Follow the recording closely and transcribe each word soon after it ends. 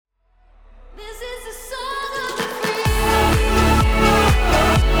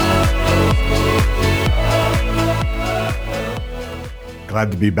Glad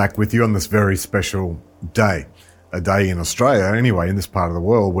to be back with you on this very special day. A day in Australia, anyway, in this part of the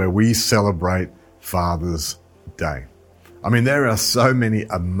world, where we celebrate Father's Day. I mean, there are so many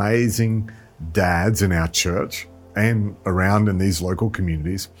amazing dads in our church and around in these local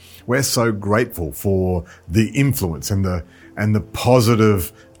communities. We're so grateful for the influence and the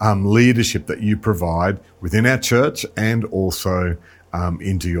positive leadership that you provide within our church and also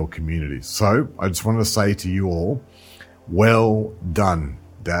into your communities. So I just want to say to you all, well done,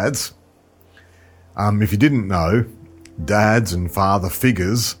 dads. If you didn't know, dads and father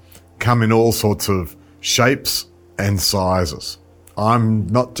figures come in all sorts of shapes and sizes. I'm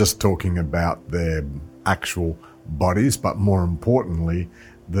not just talking about their actual bodies, but more importantly,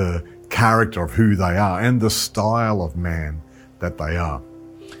 the character of who they are and the style of man that they are.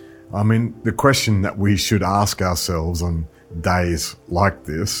 I mean, the question that we should ask ourselves on days like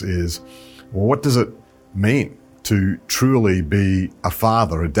this is, well, what does it mean to truly be a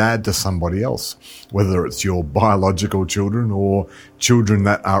father, a dad to somebody else, whether it's your biological children or children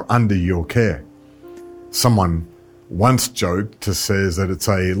that are under your care? Someone once joked to says that it's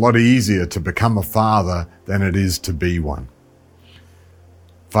a lot easier to become a father than it is to be one.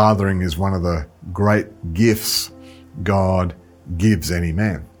 Fathering is one of the great gifts God gives any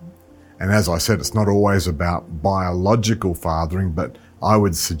man. And as I said, it's not always about biological fathering, but I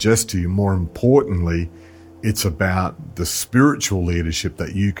would suggest to you, more importantly, it's about the spiritual leadership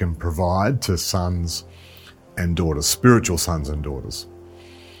that you can provide to sons and daughters, spiritual sons and daughters.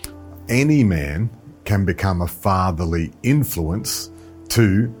 Any man can become a fatherly influence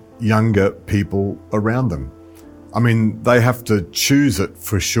to younger people around them. I mean, they have to choose it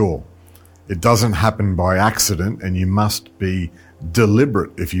for sure. It doesn't happen by accident, and you must be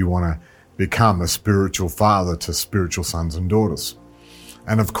deliberate if you want to become a spiritual father to spiritual sons and daughters.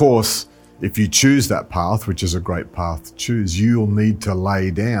 And of course, if you choose that path, which is a great path to choose, you'll need to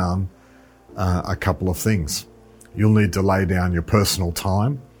lay down a couple of things. You'll need to lay down your personal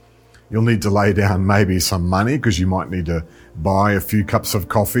time. You'll need to lay down maybe some money, because you might need to buy a few cups of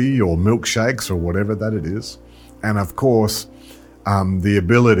coffee or milkshakes or whatever that it is. And of course, the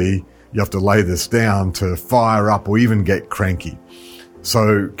ability, you have to lay this down to fire up or even get cranky.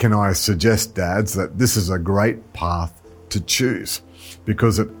 So can I suggest, dads, that this is a great path to choose,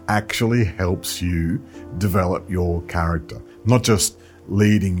 because it actually helps you develop your character. Not just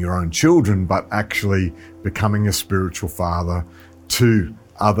leading your own children, but actually becoming a spiritual father to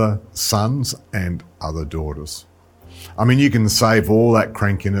other sons and other daughters. I mean, you can save all that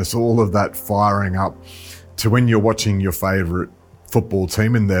crankiness, all of that firing up to when you're watching your favourite football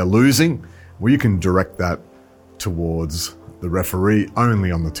team and they're losing. Well, you can direct that towards the referee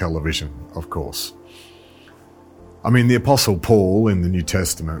only on the television, of course. I mean, the Apostle Paul in the New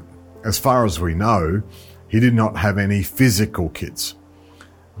Testament, as far as we know, he did not have any physical kids.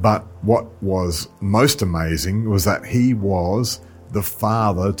 But what was most amazing was that he was the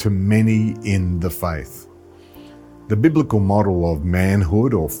father to many in the faith. The biblical model of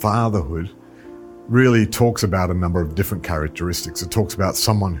manhood or fatherhood really talks about a number of different characteristics. It talks about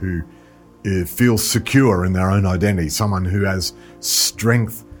someone who feels secure in their own identity, someone who has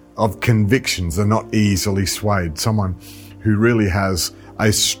strength of convictions, they're not easily swayed, someone who really has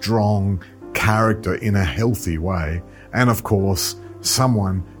a strong character in a healthy way, and of course,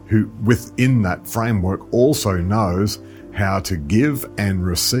 someone who within that framework also knows how to give and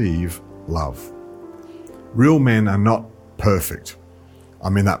receive love. Real men are not perfect. I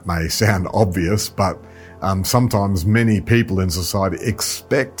mean, that may sound obvious, but sometimes many people in society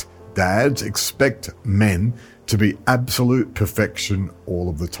expect dads, expect men to be absolute perfection all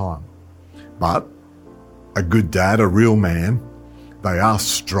of the time. But a good dad, a real man, they are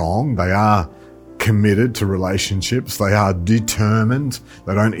strong, they are committed to relationships, they are determined,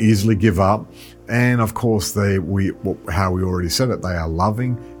 they don't easily give up, and of course, how we already said it, they are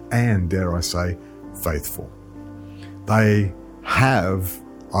loving and, dare I say, faithful. They have,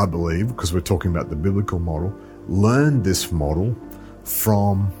 I believe, because we're talking about the biblical model, learned this model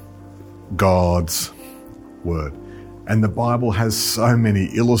from God's Word. And the Bible has so many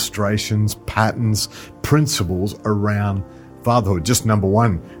illustrations, patterns, principles around fatherhood. Just number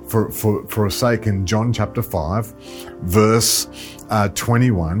one, for a sake, in John chapter 5, verse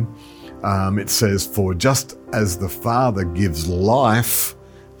 21, it says, "For just as the Father gives life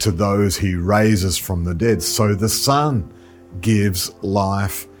to those he raises from the dead, so the Son gives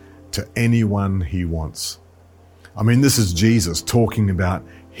life to anyone he wants." I mean, this is Jesus talking about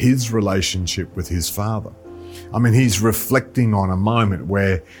his relationship with his Father. I mean, he's reflecting on a moment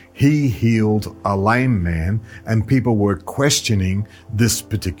where he healed a lame man and people were questioning this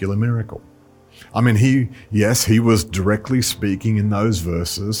particular miracle. I mean, he was directly speaking in those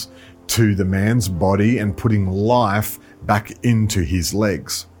verses to the man's body and putting life back into his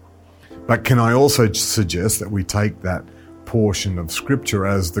legs. But can I also suggest that we take that portion of Scripture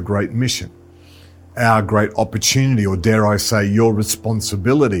as the great mission, our great opportunity, or dare I say, your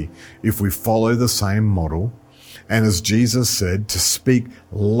responsibility, if we follow the same model, and as Jesus said, to speak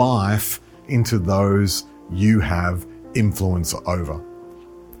life into those you have influence over.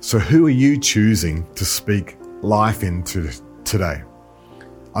 So who are you choosing to speak life into today?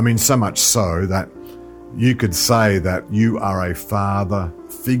 I mean, so much so that you could say that you are a father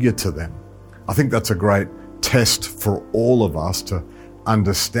figure to them. I think that's a great test for all of us to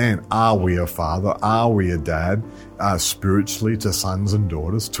understand. Are we a father? Are we a dad? Spiritually to sons and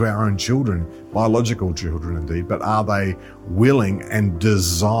daughters, to our own children, biological children indeed, but are they willing and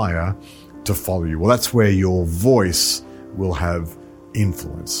desire to follow you? Well, that's where your voice will have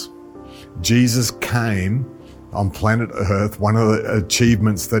influence. Jesus came on planet Earth. One of the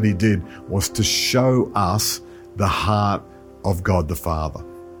achievements that he did was to show us the heart of God the Father.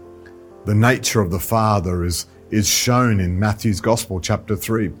 The nature of the Father is shown in Matthew's Gospel, chapter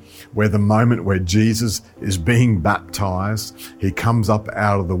 3, where the moment where Jesus is being baptized, he comes up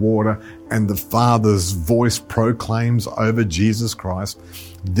out of the water and the Father's voice proclaims over Jesus Christ,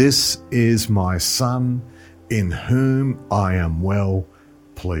 "This is my Son, in whom I am well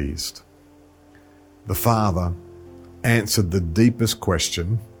pleased." The Father answered the deepest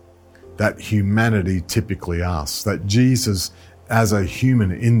question that humanity typically asks, that Jesus as a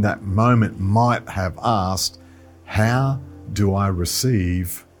human in that moment might have asked, "How do I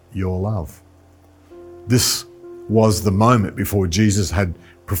receive your love?" This was the moment before Jesus had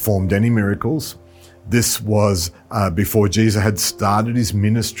performed any miracles. This was before Jesus had started his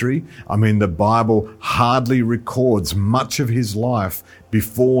ministry. I mean, the Bible hardly records much of his life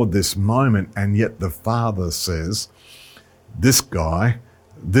before this moment, and yet the Father says, this guy,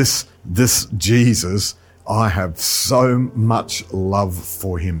 this Jesus, I have so much love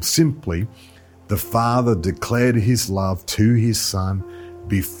for him. Simply, the Father declared his love to his Son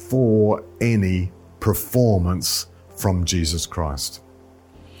before any performance from Jesus Christ.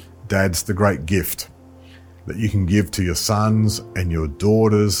 Dads, the great gift that you can give to your sons and your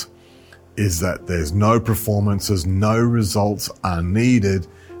daughters is that there's no performances, no results are needed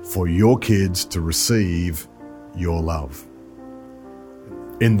for your kids to receive your love.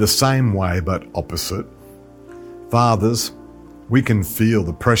 In the same way, but opposite, fathers, we can feel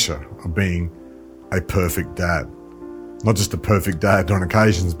the pressure of being a perfect dad. Not just a perfect dad on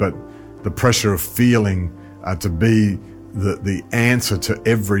occasions, but the pressure of feeling to be the answer to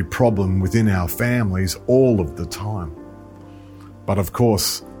every problem within our families all of the time. But of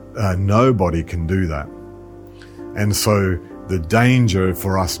course, nobody can do that. And so the danger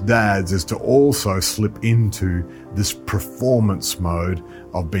for us dads is to also slip into this performance mode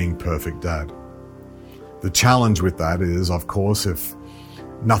of being perfect dad. The challenge with that is, of course, if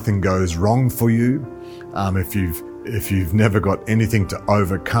nothing goes wrong for you, if you've never got anything to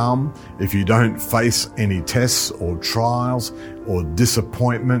overcome, if you don't face any tests or trials or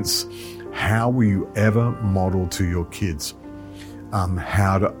disappointments, how will you ever model to your kids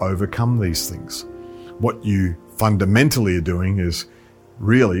how to overcome these things? What you fundamentally are doing is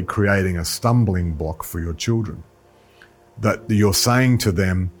really creating a stumbling block for your children. That you're saying to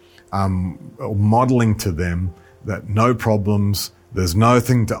them, modeling to them that no problems, there's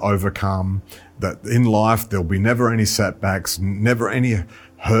nothing to overcome, that in life there'll be never any setbacks, never any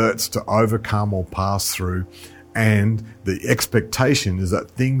hurts to overcome or pass through, and the expectation is that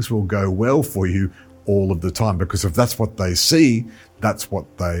things will go well for you all of the time, because if that's what they see, that's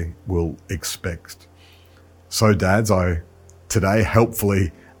what they will expect. So dads, I today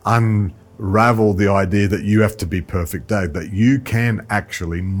helpfully unravel the idea that you have to be perfect dad, that you can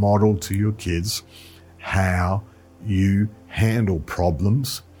actually model to your kids how you handle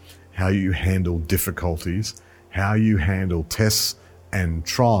problems, how you handle difficulties, how you handle tests and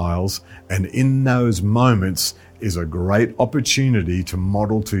trials. And in those moments is a great opportunity to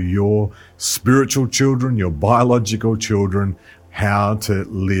model to your spiritual children, your biological children, how to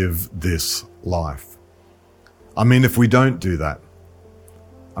live this life. I mean, if we don't do that,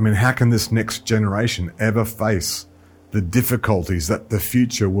 how can this next generation ever face the difficulties that the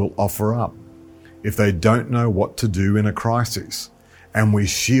future will offer up if they don't know what to do in a crisis? And we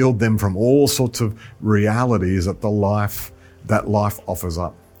shield them from all sorts of realities that life offers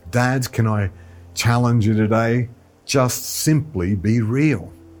up. Dads, can I challenge you today? Just simply be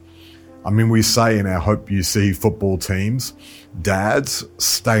real. We say in our Hope You See football teams, dads,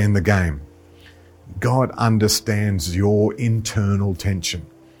 stay in the game. God understands your internal tension.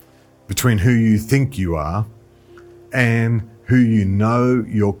 between who you think you are and who you know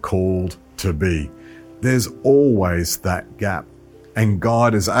you're called to be. There's always that gap. And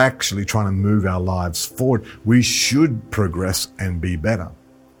God is actually trying to move our lives forward. We should progress and be better.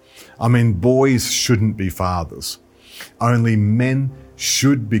 I mean, boys shouldn't be fathers. Only men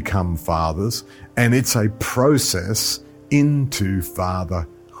should become fathers, and it's a process into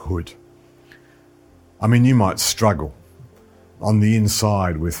fatherhood. I mean, you might struggle on the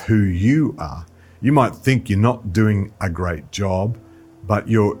inside with who you are. You might think you're not doing a great job, but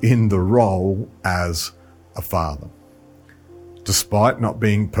you're in the role as a father. Despite not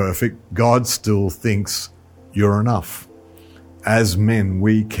being perfect, God still thinks you're enough. As men,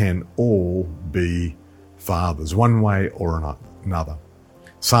 we can all be fathers, one way or another.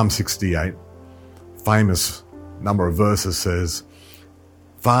 Psalm 68, famous number of verses, says,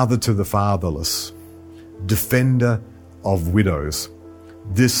 "Father to the fatherless, defender of widows,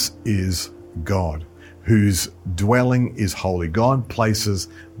 this is God, whose dwelling is holy." God places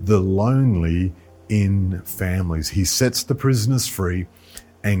the lonely in families. He sets the prisoners free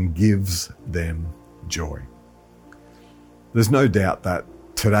and gives them joy. There's no doubt that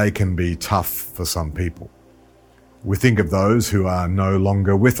today can be tough for some people. We think of those who are no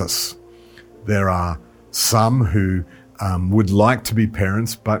longer with us. There are some who would like to be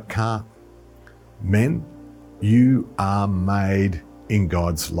parents but can't. Men, you are made in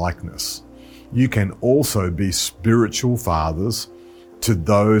God's likeness. You can also be spiritual fathers to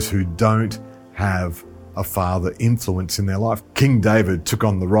those who don't have a father influence in their life. King David took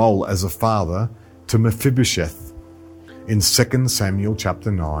on the role as a father to Mephibosheth. In 2 Samuel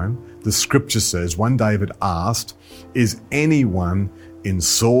chapter 9, the scripture says, when David asked, "Is anyone in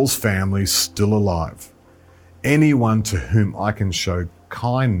Saul's family still alive? Anyone to whom I can show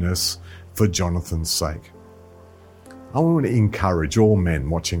kindness for Jonathan's sake?" I want to encourage all men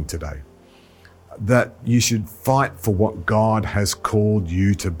watching today that you should fight for what God has called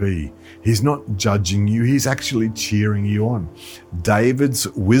you to be. He's not judging you, he's actually cheering you on. David's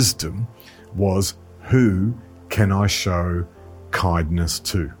wisdom was, who can I show kindness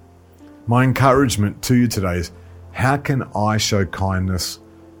to? My encouragement to you today is, how can I show kindness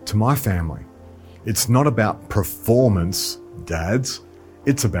to my family? It's not about performance, dads.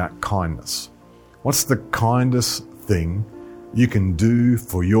 It's about kindness. What's the kindest thing you can do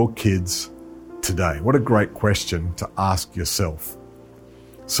for your kids today? What a great question to ask yourself.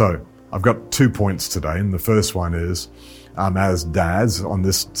 So I've got 2 points today, and the first one is, as dads on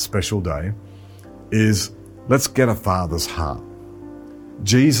this special day, is let's get a father's heart.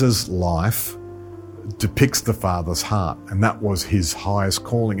 Jesus' life depicts the Father's heart, and that was his highest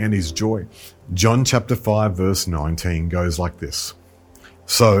calling and his joy. John chapter 5 verse 19 goes like this.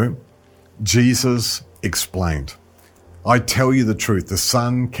 So Jesus explained, "I tell you the truth, the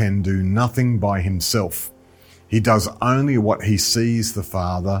Son can do nothing by himself. He does only what he sees the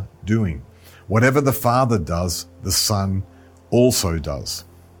Father doing. Whatever the Father does, the Son also does."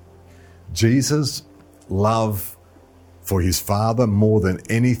 Jesus' love for his Father more than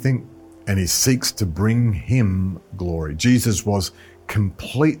anything, and he seeks to bring him glory. Jesus was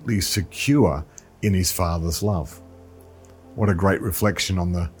completely secure in his Father's love. What a great reflection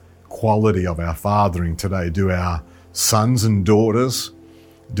on the quality of our fathering today. Do our sons and daughters,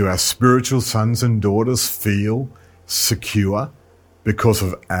 do our spiritual sons and daughters feel secure because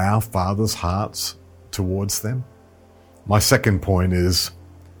of our Father's hearts towards them? My second point is,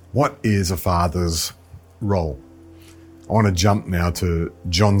 what is a father's role? I want to jump now to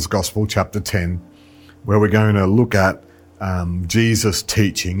John's Gospel, chapter 10, where we're going to look at Jesus'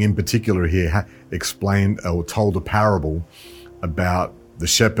 teaching. In particular, he explained or told a parable about the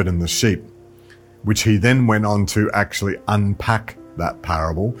shepherd and the sheep, which he then went on to actually unpack that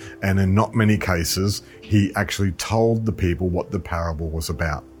parable. And in not many cases, he actually told the people what the parable was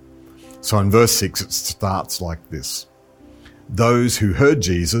about. So in verse 6, it starts like this. Those who heard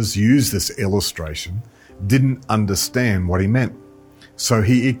Jesus use this illustration didn't understand what he meant, so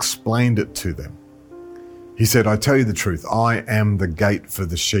he explained it to them. He said, "I tell you the truth, I am the gate for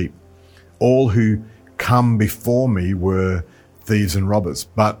the sheep. All who come before me were thieves and robbers,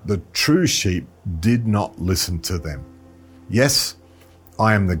 but the true sheep did not listen to them. Yes,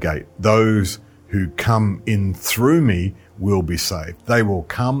 I am the gate. Those who come in through me will be saved. They will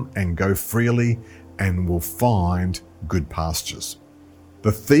come and go freely and will find good pastures.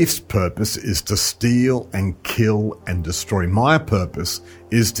 The thief's purpose is to steal and kill and destroy. My purpose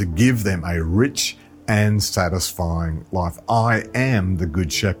is to give them a rich and satisfying life. I am the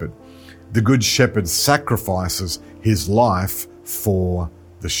good shepherd. The good shepherd sacrifices his life for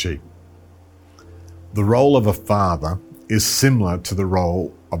the sheep." The role of a father is similar to the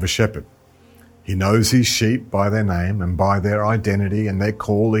role of a shepherd. He knows his sheep by their name and by their identity and their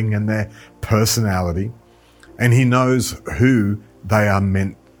calling and their personality. And he knows who they are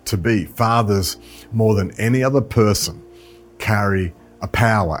meant to be. Fathers, more than any other person, carry a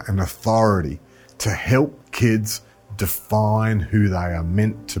power and authority to help kids define who they are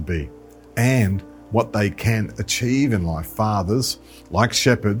meant to be and what they can achieve in life. Fathers, like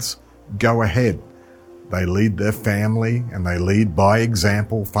shepherds, go ahead. They lead their family and they lead by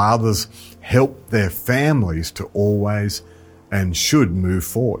example. Fathers help their families to always and should move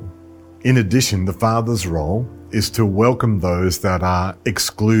forward. In addition, the father's role is to welcome those that are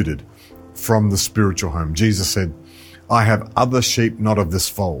excluded from the spiritual home. Jesus said, I have other sheep not of this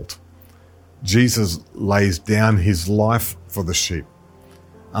fold. Jesus lays down his life for the sheep.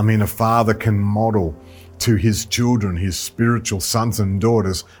 I mean, a father can model to his children, his spiritual sons and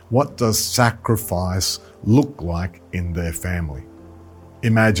daughters, what does sacrifice look like in their family?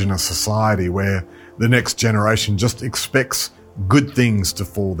 Imagine a society where the next generation just expects good things to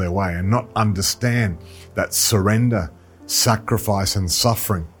fall their way and not understand that surrender, sacrifice, and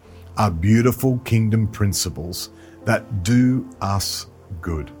suffering are beautiful kingdom principles that do us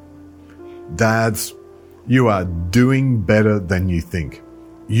good. Dads, you are doing better than you think.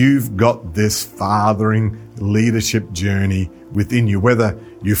 You've got this fathering leadership journey within you, whether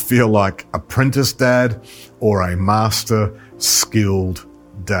you feel like apprentice dad or a master skilled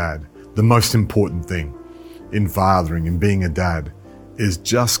dad. The most important thing in fathering and being a dad is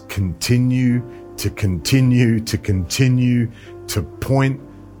just continue to point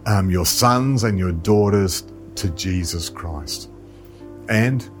your sons and your daughters to Jesus Christ.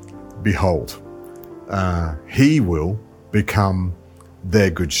 And behold, he will become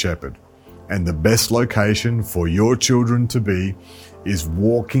their good shepherd. And the best location for your children to be is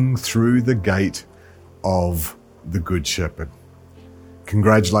walking through the gate of the good shepherd.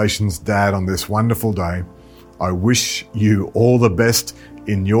 Congratulations, Dad, on this wonderful day. I wish you all the best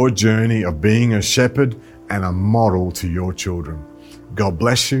in your journey of being a shepherd and a model to your children. God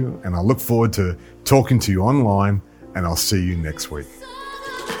bless you, and I look forward to talking to you online, and I'll see you next week.